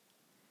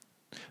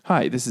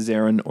Hi, this is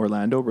Aaron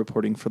Orlando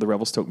reporting for the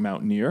Revelstoke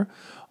Mountaineer.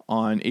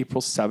 On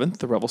April 7th,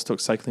 the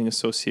Revelstoke Cycling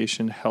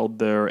Association held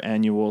their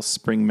annual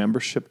spring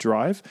membership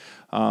drive.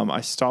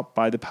 I stopped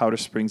by the Powder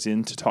Springs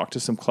Inn to talk to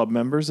some club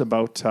members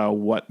about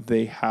what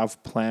they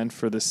have planned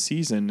for this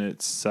season.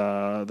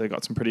 They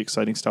got some pretty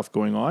exciting stuff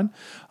going on.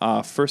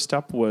 First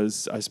up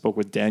was I spoke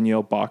with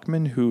Danielle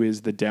Bachman, who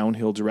is the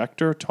downhill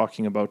director,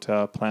 talking about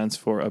plans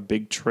for a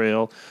big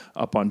trail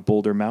up on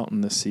Boulder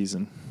Mountain this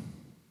season.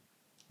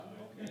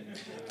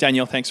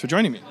 Danielle, thanks for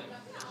joining me.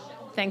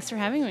 Thanks for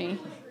having me.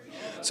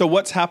 So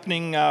what's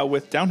happening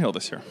with downhill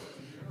this year?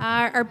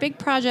 Our big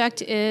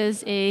project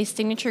is a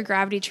signature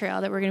gravity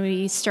trail that we're going to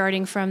be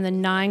starting from the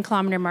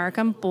 9-kilometer mark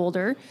on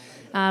Boulder.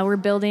 We're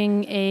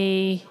building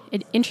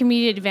an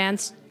intermediate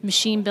advanced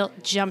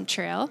machine-built jump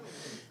trail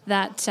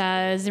that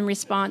is in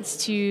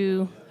response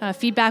to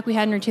feedback we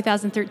had in our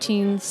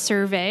 2013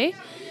 survey.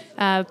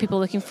 People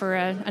looking for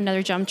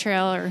another jump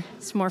trail or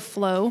some more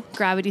flow,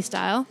 gravity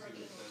style.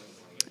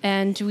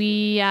 And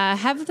we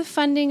have the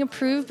funding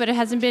approved, but it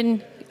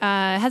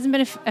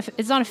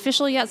it's not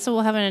official yet. So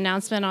we'll have an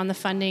announcement on the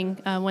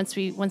funding once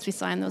we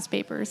sign those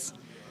papers.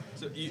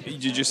 So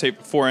did you say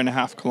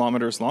 4.5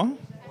 kilometers long?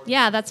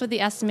 Yeah, that's what the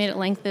estimated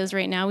length is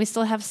right now. We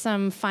still have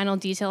some final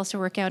details to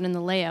work out in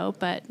the layout,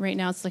 but right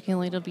now it's looking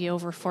like it'll be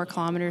over 4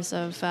 kilometers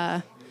of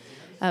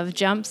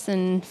jumps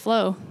and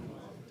flow.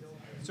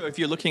 So if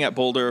you're looking at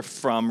Boulder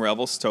from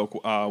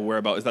Revelstoke,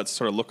 whereabouts is that?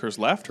 Sort of Lookers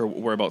Left, or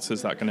whereabouts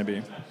is that going to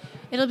be?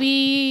 It'll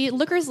be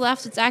Lookers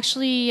Left. It's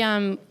actually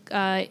in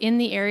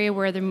the area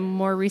where the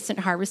more recent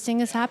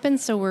harvesting has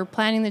happened. So we're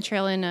planning the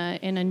trail in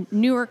a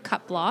newer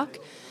cut block,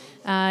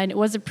 and it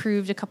was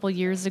approved a couple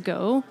years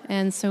ago.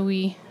 And so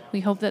we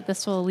hope that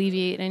this will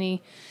alleviate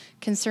any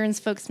concerns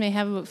folks may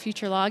have about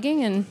future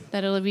logging, and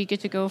that it'll be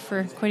good to go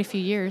for quite a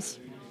few years.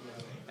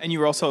 And you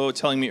were also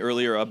telling me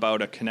earlier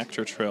about a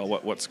connector trail.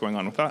 What's going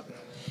on with that?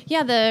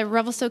 Yeah, the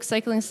Revelstoke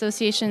Cycling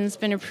Association has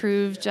been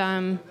approved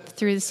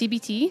through the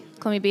CBT,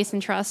 Columbia Basin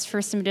Trust,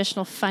 for some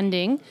additional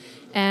funding.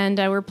 And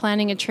we're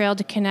planning a trail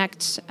to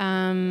connect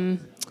a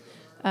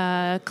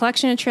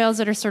collection of trails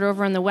that are sort of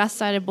over on the west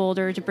side of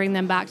Boulder to bring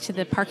them back to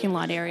the parking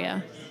lot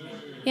area.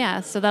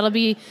 Yeah, so that'll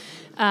be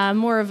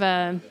more of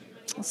a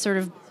sort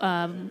of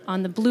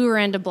on the bluer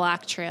end of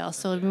black trail.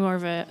 So it'll be more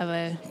of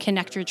a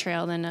connector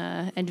trail than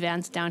an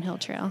advanced downhill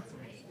trail.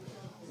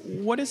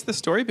 What has the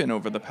story been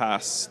over the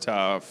past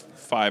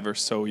 5 or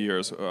so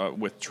years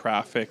with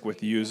traffic,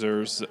 with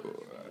users?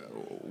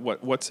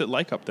 What's it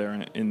like up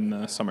there in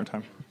the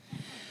summertime?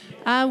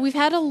 We've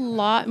had a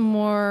lot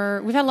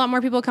more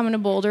people coming to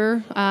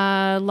Boulder.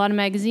 A lot of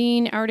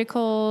magazine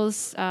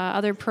articles.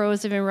 Other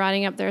pros have been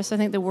riding up there, so I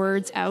think the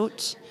word's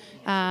out.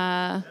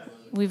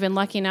 We've been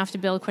lucky enough to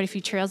build quite a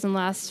few trails in the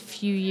last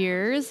few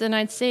years, and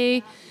I'd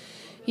say,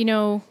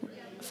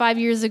 5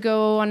 years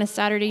ago on a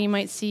Saturday you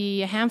might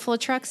see a handful of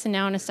trucks, and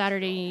now on a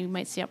Saturday you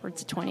might see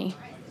upwards of 20.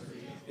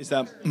 Is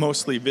that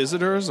mostly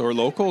visitors or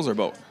locals or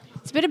both?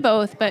 It's a bit of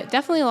both, but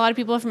definitely a lot of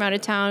people from out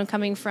of town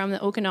coming from the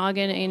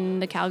Okanagan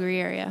and the Calgary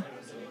area.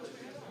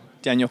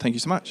 Danielle, thank you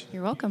so much.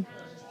 You're welcome.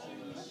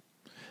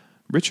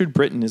 Richard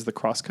Britton is the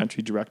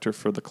cross-country director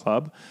for the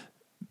club.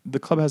 The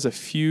club has a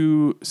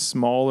few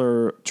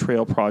smaller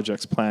trail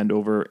projects planned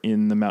over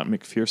in the Mount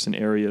McPherson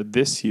area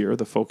this year.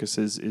 The focus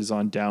is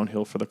on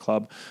downhill for the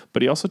club.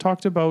 But he also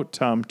talked about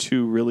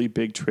 2 really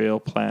big trail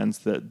plans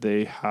that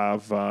they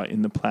have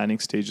in the planning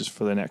stages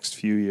for the next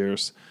few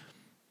years.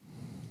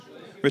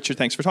 Richard,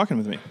 thanks for talking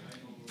with me.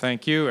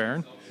 Thank you,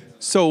 Aaron.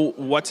 So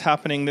what's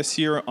happening this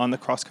year on the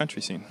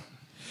cross-country scene?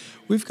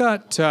 We've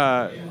got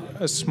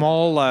a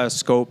small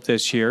scope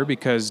this year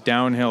because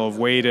downhill have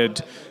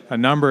waited a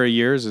number of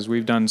years as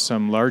we've done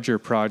some larger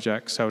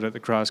projects out at the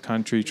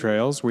cross-country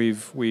trails.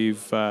 We've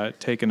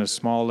taken a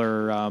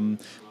smaller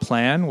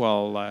plan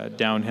while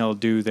downhill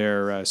do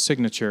their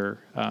signature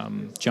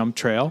jump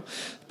trail.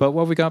 But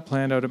what we got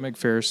planned out at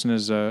McPherson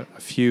is a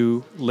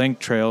few link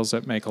trails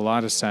that make a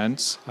lot of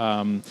sense.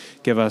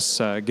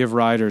 Give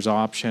riders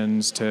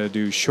options to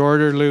do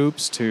shorter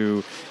loops,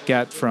 to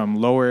get from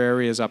lower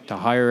areas up to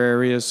higher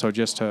areas. So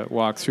just to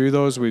walk through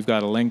those, we've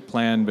got a link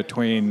plan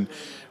between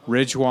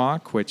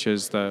Ridgewalk, which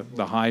is the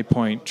high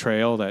point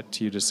trail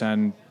that you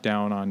descend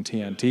down on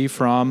TNT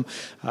from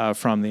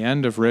the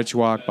end of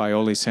Ridgewalk by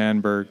Ole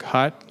Sandberg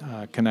Hut,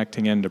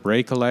 connecting into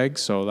Break-a-Leg,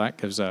 so that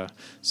gives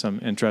some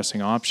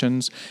interesting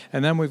options.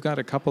 And then we've got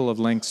a couple of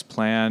links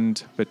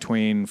planned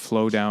between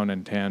Flowdown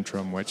and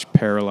Tantrum, which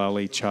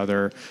parallel each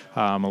other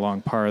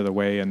along part of the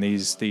way, and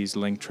these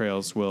link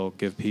trails will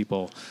give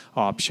people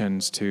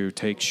options to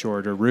take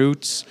shorter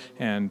routes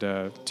and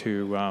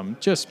to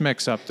just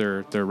mix up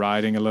their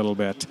riding a little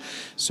bit.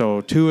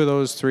 So 2 of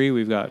those 3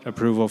 we've got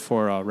approval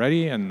for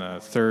already, and the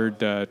third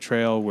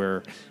trail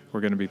we're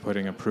going to be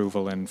putting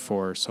approval in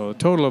for. So a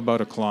total of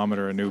about 1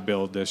 kilometer of new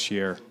build this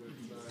year.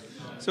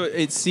 So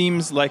it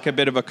seems like a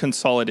bit of a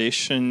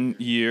consolidation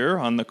year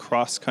on the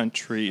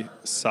cross-country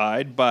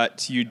side,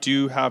 but you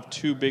do have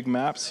two big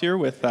maps here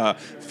with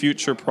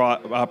future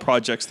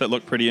projects that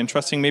look pretty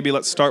interesting. Maybe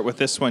let's start with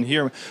this one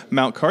here,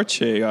 Mount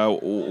Cartier.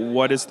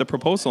 What is the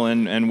proposal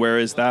and where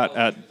is that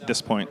at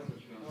this point?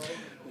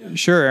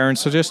 Sure, Aaron.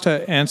 So just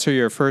to answer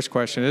your first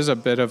question, it is a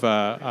bit of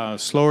a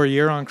slower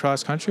year on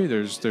cross-country.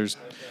 There's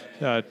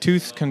two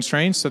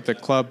constraints that the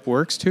club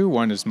works to.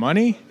 One is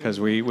money, because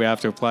we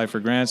have to apply for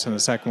grants, and the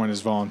second one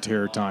is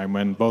volunteer time,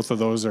 when both of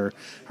those are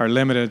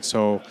limited.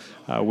 So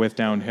with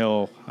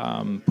Downhill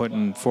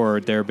putting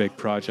forward their big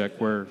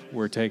project,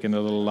 we're taking it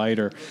a little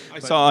lighter. I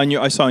saw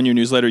on your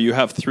newsletter you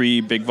have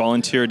 3 big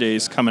volunteer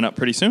days coming up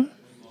pretty soon.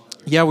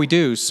 Yeah, we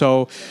do.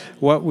 So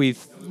what we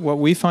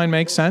find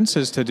makes sense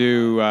is to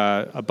do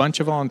a bunch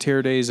of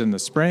volunteer days in the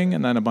spring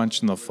and then a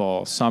bunch in the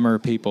fall. Summer,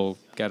 people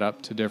get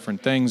up to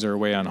different things or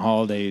away on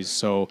holidays,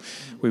 so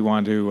we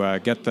want to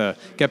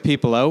get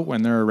people out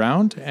when they're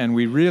around, and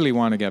we really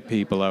want to get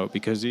people out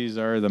because these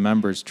are the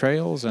members'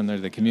 trails and they're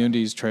the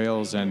community's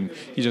trails, and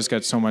you just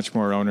get so much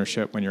more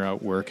ownership when you're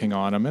out working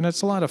on them, and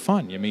it's a lot of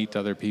fun. You meet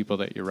other people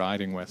that you're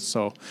riding with,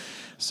 so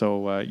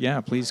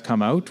please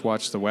come out,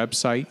 watch the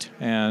website,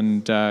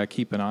 and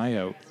keep an eye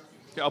out.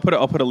 Yeah,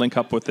 I'll put a link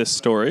up with this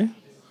story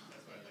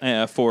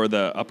for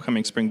the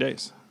upcoming spring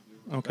days.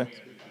 Okay.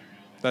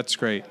 That's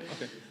great.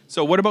 Okay.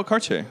 So what about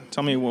Cartier?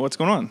 Tell me what's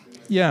going on.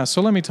 Yeah,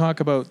 so let me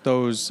talk about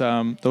those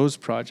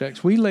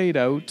projects. We laid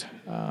out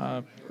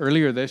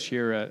earlier this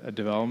year a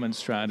development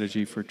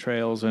strategy for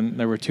trails, and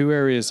there were 2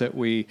 areas that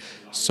we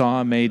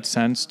saw made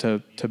sense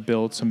to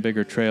build some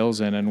bigger trails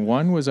in, and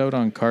one was out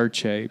on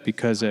Cartier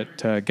because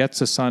it gets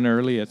the sun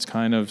early. It's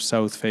kind of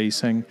south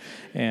facing,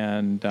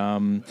 and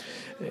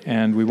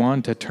we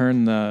wanted to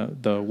turn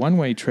the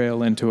one-way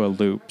trail into a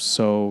loop.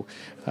 So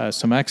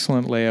some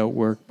excellent layout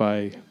work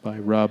by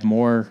Rob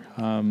Moore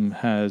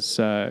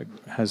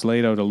has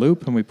laid out a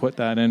loop, and we put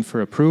that in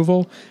for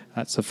approval.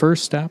 That's the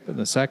first step. And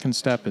the second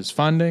step is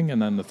funding, and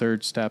then the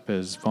third step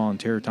is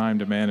volunteer time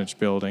to manage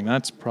building.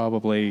 That's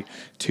probably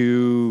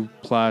 2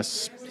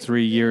 plus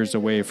 3 years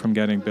away from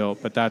getting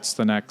built, but that's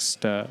the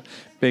next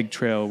big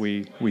trail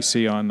we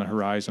see on the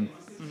horizon.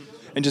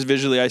 And just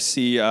visually, I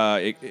see you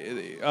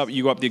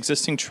go up the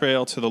existing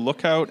trail to the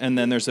lookout, and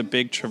then there's a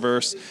big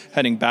traverse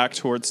heading back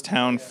towards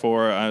town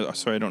for,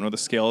 sorry, I don't know the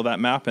scale of that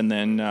map, and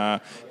then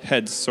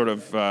heads sort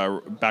of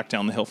back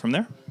down the hill from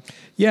there.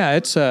 Yeah,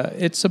 it's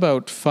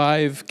about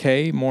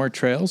 5K more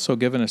trails, so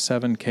given a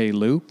 7K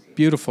loop.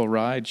 Beautiful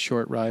ride,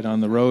 short ride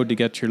on the road to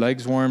get your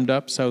legs warmed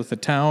up south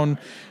of town.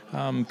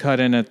 Cut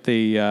in at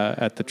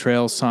the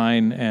trail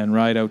sign and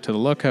ride out to the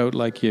lookout,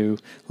 like you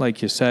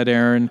said,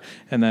 Aaron,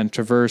 and then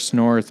traverse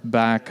north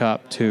back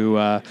up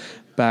to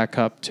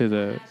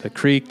the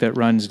creek that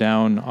runs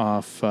down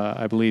off,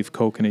 I believe,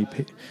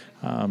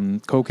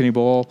 Kokanee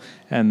Bowl,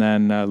 and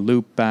then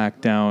loop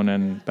back down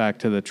and back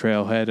to the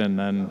trailhead, and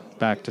then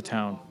back to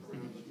town.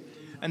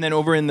 And then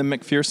over in the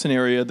McPherson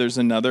area, there's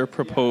another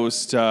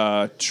proposed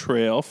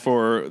trail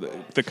for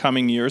the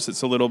coming years.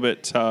 It's a little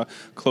bit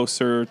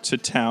closer to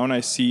town.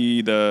 I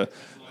see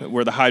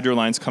where the hydro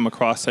lines come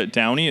across at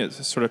Downey. It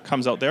sort of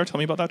comes out there. Tell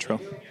me about that trail.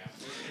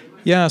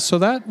 Yeah, so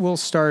that will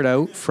start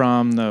out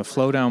from the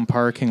Flowdown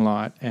parking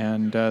lot,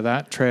 and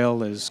that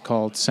trail is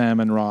called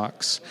Salmon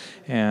Rocks,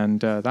 and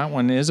that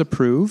one is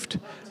approved.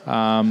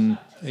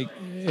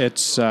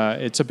 It's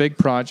a big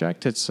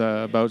project. It's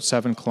about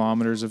 7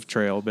 kilometers of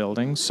trail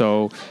building.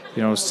 So,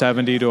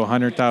 $70,000 to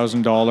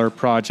 $100,000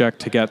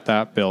 project to get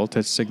that built.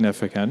 It's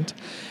significant,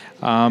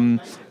 and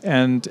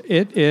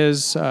it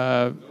is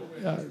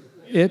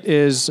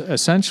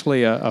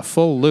essentially a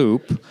full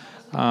loop.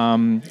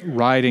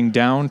 Riding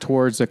down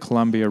towards the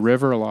Columbia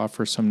River will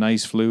offer some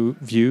nice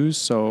views,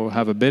 so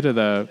have a bit of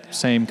the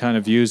same kind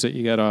of views that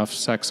you get off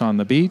Sex on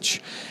the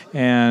Beach,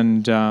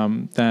 and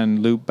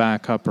then loop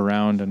back up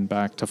around and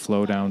back to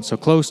Flowdown. So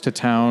close to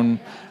town,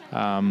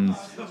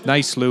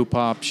 nice loop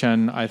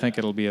option. I think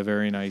it'll be a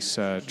very nice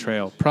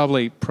trail.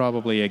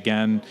 Probably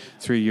again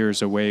 3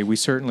 years away. We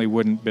certainly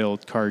wouldn't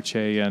build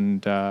Cartier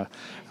and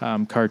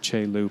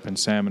Cartier Loop and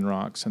Salmon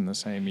Rocks in the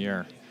same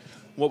year.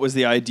 What was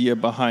the idea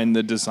behind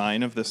the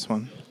design of this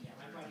one?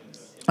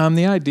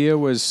 The idea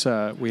was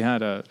we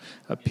had a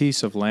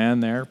piece of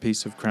land there, a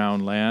piece of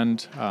crown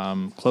land,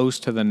 close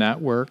to the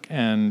network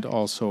and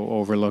also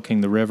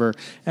overlooking the river,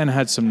 and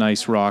had some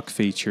nice rock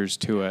features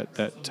to it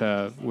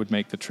that would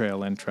make the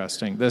trail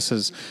interesting. This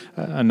is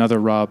another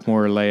Rob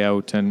Moore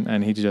layout,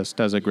 and he just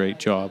does a great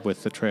job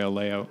with the trail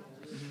layout.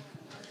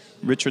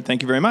 Richard,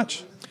 thank you very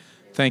much.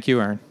 Thank you,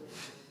 Aaron.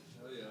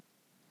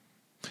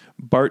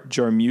 Bart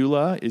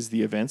Jarmula is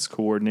the events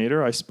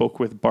coordinator. I spoke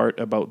with Bart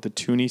about the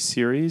Toonie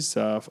series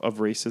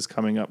of races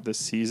coming up this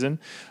season,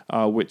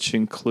 which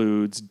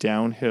includes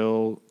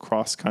downhill,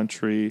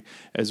 cross-country,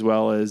 as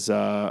well as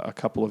a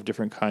couple of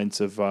different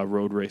kinds of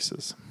road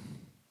races.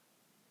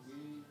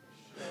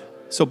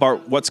 So,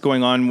 Bart, what's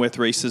going on with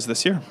races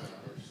this year?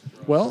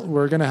 Well,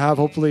 we're going to have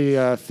hopefully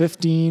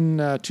 15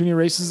 Toonie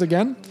races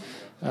again.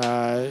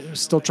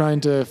 Still trying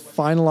to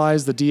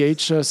finalize the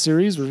DH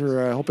series.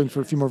 We're hoping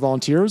for a few more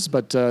volunteers,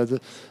 but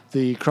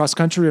the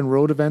cross-country and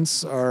road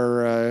events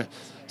are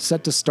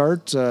set to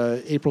start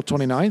April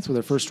 29th with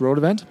our first road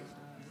event.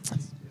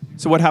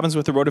 So what happens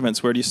with the road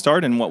events? Where do you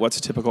start, and what's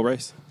a typical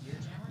race?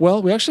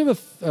 Well, we actually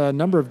have a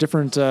number of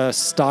different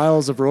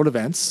styles of road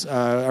events.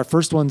 Our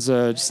first one's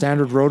a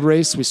standard road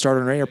race. We start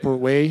on Airport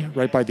Way,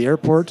 right by the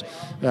airport.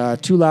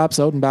 2 laps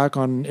out and back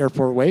on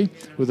Airport Way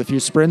with a few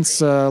sprints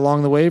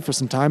along the way for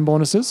some time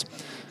bonuses.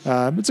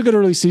 It's a good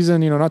early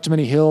season, not too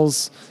many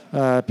hills.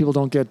 People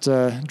don't get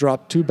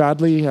dropped too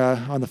badly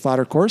on the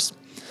flatter course.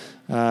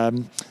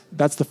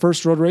 That's the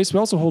first road race. We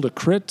also hold a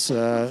crit,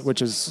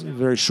 which is a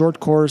very short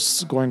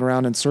course going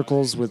around in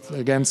circles with,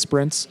 again,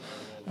 sprints.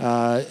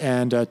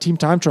 And a team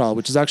time trial,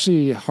 which is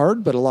actually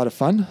hard but a lot of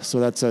fun. So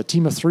that's a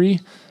team of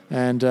 3,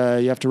 and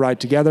you have to ride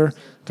together,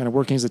 kind of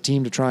working as a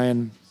team to try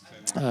and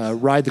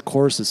ride the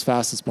course as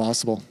fast as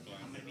possible.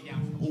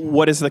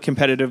 What is the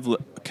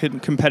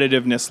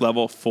competitiveness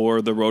level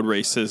for the road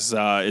races?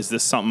 Is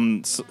this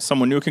something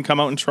someone new can come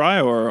out and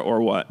try,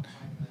 or what?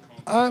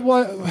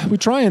 Well, we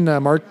try and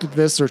market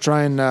this or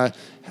try and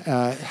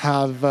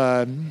have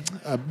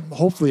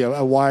hopefully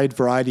a wide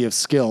variety of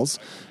skills.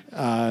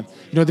 The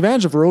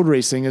advantage of road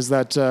racing is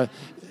that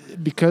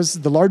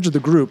because the larger the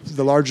group,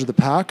 the larger the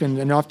pack,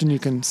 and often you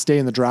can stay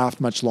in the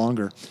draft much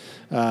longer.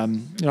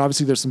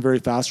 Obviously there's some very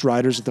fast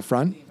riders at the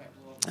front,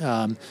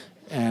 but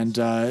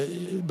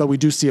we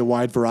do see a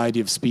wide variety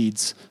of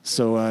speeds.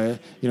 So,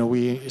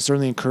 we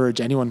certainly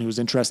encourage anyone who's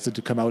interested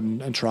to come out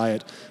and try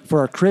it. For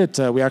our crit,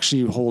 we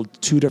actually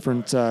hold 2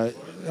 different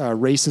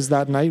races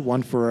that night,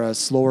 one for a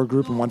slower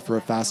group and one for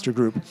a faster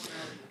group.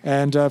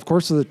 And of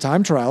course, for the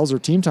time trials or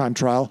team time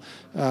trial,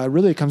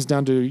 really it comes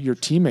down to your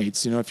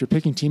teammates. If you're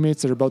picking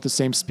teammates that are about the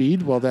same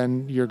speed, well,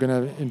 then you're going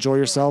to enjoy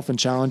yourself and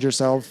challenge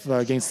yourself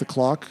against the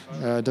clock.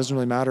 It doesn't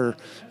really matter.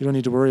 You don't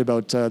need to worry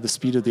about the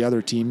speed of the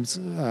other teams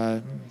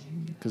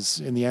because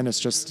in the end, it's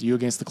just you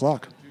against the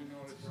clock.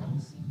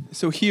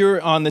 So here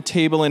on the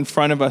table in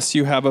front of us,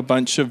 you have a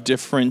bunch of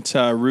different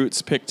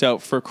routes picked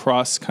out for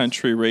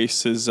cross-country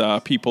races.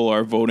 People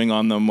are voting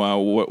on them.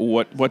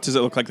 What does it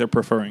look like they're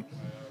preferring?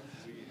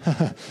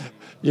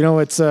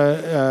 It's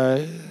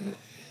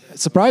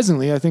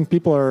surprisingly, I think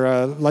people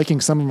are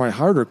liking some of my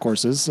harder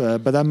courses,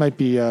 but that might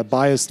be a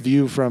biased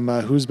view from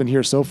who's been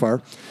here so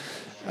far.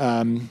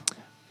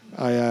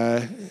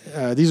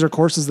 These are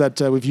courses that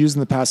we've used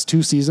in the past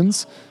 2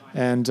 seasons,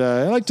 and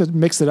I like to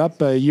mix it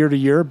up year to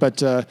year,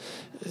 but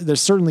there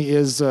certainly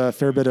is a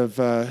fair bit of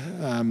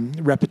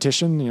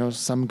repetition.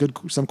 Some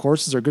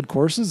courses are good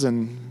courses,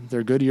 and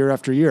they're good year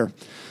after year.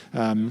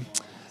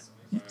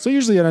 So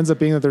usually it ends up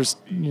being that there's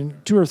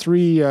 2 or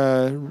 3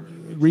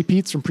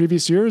 repeats from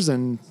previous years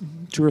and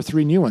 2 or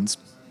 3 new ones.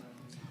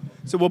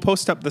 So we'll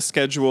post up the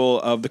schedule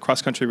of the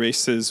cross-country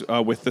races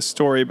with the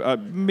story.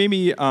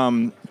 Maybe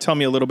tell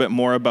me a little bit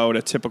more about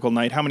a typical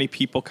night. How many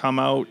people come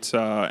out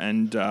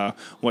and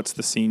what's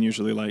the scene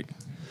usually like?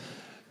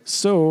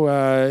 So,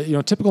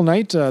 typical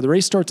night, the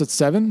race starts at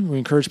 7. We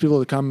encourage people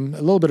to come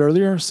a little bit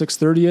earlier,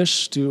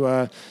 6:30-ish,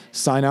 to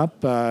sign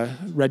up,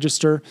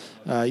 register.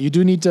 You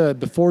do need to,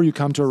 before you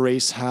come to a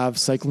race, have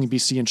Cycling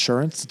BC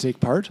insurance to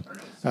take part.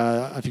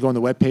 If you go on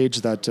the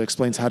webpage, that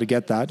explains how to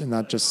get that, and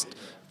not just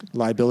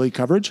liability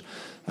coverage.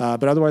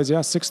 But otherwise,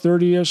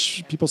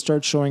 6:30-ish, people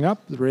start showing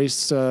up. The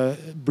race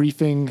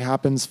briefing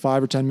happens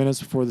 5 or 10 minutes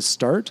before the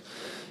start.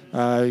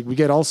 We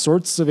get all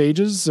sorts of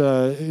ages,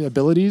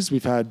 abilities.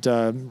 We've had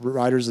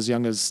riders as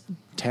young as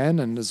 10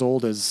 and as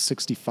old as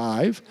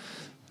 65.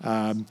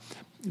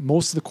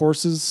 Most of the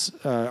courses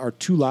are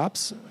 2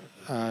 laps.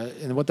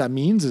 And what that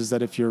means is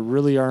that if you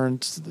really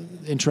aren't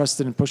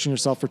interested in pushing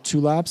yourself for 2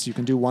 laps, you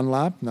can do 1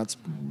 lap. And that's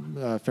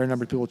a fair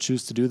number of people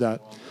choose to do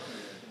that.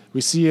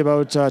 We see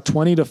about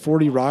 20 to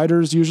 40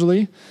 riders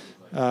usually.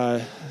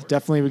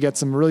 Definitely we get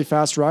some really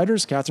fast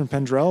riders. Catherine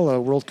Pendrell,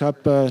 a World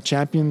Cup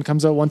champion,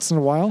 comes out once in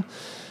a while.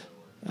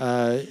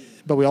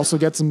 But we also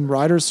get some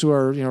riders who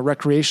are,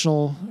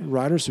 recreational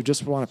riders who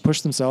just want to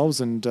push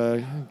themselves and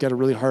get a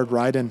really hard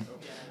ride in.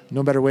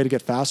 No better way to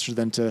get faster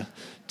than to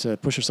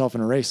push yourself in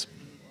a race.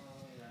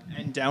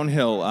 And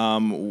downhill,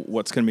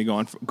 what's going to be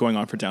going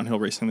on for downhill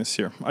racing this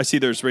year? I see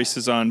there's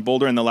races on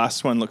Boulder, and the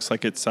last one looks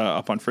like it's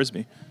up on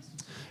Frisbee.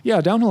 Yeah,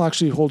 downhill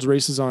actually holds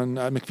races on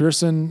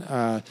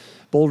McPherson,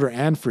 Boulder,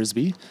 and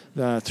Frisbee.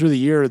 Through the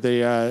year,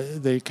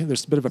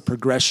 there's a bit of a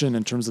progression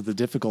in terms of the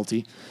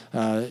difficulty.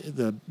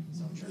 The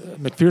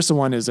McPherson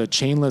one is a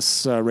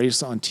chainless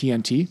race on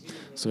TNT,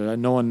 so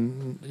no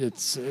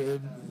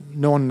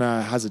one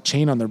has a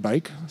chain on their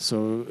bike,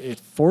 so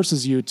it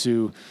forces you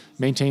to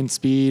maintain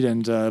speed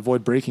and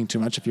avoid braking too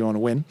much if you want to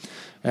win.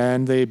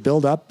 And they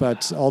build up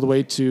all the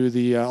way to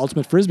the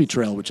Ultimate Frisbee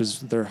Trail, which is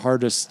their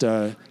hardest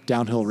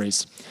downhill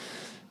race.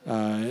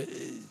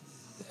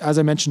 As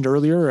I mentioned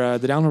earlier,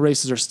 the downhill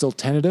races are still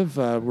tentative.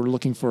 We're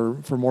looking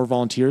for more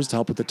volunteers to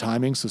help with the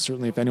timing. So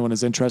certainly if anyone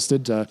is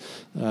interested,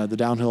 the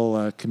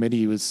downhill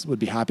committee would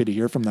be happy to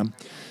hear from them.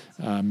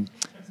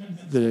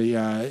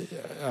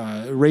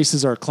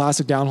 races are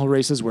classic downhill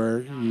races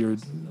where you're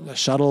a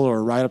shuttle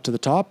or ride up to the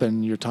top,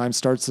 and your time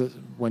starts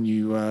when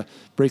you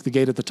break the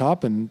gate at the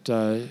top, and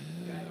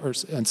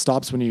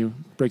stops when you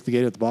break the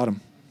gate at the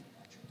bottom.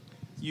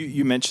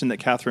 You mentioned that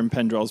Catherine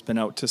Pendrell's been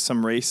out to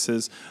some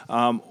races.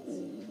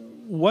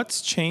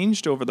 What's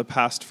changed over the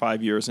past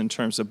 5 years in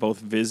terms of both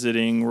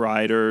visiting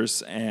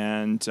riders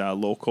and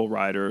local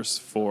riders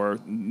for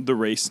the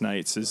race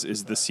nights?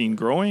 Is the scene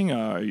growing?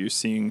 Are you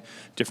seeing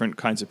different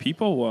kinds of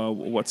people?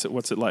 What's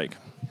it like?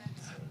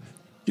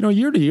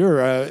 Year to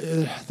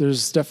year,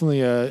 there's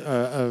definitely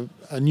a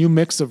new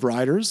mix of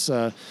riders.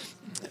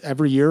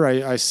 Every year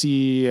I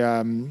see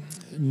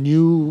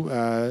new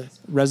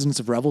residents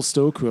of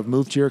Revelstoke who have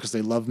moved here because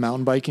they love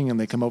mountain biking and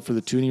they come out for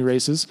the Toonie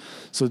races.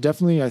 So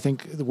definitely I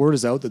think the word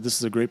is out that this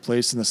is a great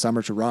place in the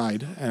summer to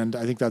ride. And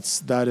I think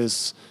that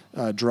is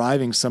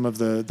driving some of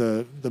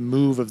the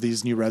move of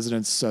these new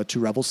residents to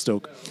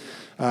Revelstoke.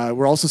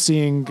 We're also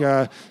seeing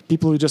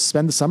people who just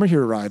spend the summer here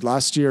to ride.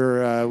 Last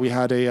year we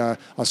had a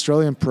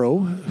Australian pro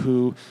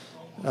who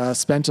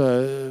spent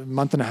a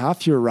month and a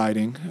half here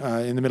riding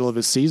in the middle of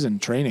his season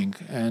training,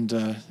 and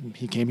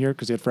he came here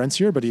because he had friends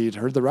here, but he had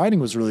heard the riding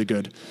was really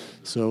good.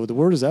 So the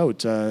word is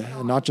out,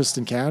 not just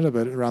in Canada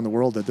but around the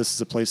world, that this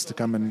is a place to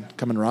come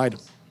and ride.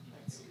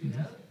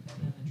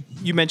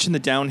 You mentioned the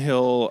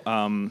downhill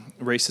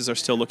races are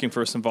still looking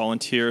for some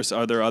volunteers.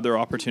 Are there other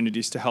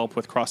opportunities to help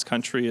with cross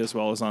country as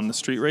well as on the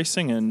street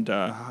racing, and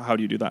how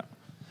do you do that?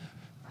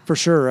 For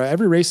sure.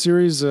 Every race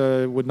series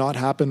would not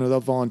happen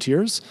without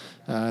volunteers,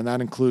 and that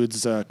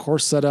includes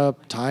course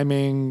setup,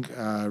 timing,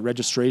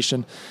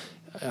 registration.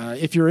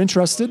 If you're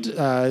interested,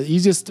 the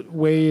easiest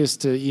way is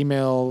to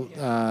email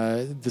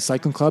the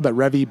cycling club at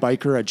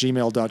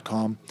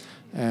revibiker@gmail.com,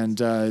 and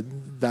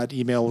that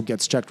email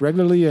gets checked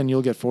regularly, and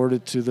you'll get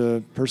forwarded to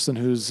the person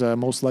who's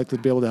most likely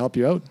to be able to help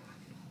you out.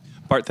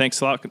 Bart,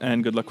 thanks a lot,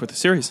 and good luck with the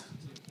series.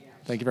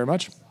 Thank you very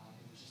much.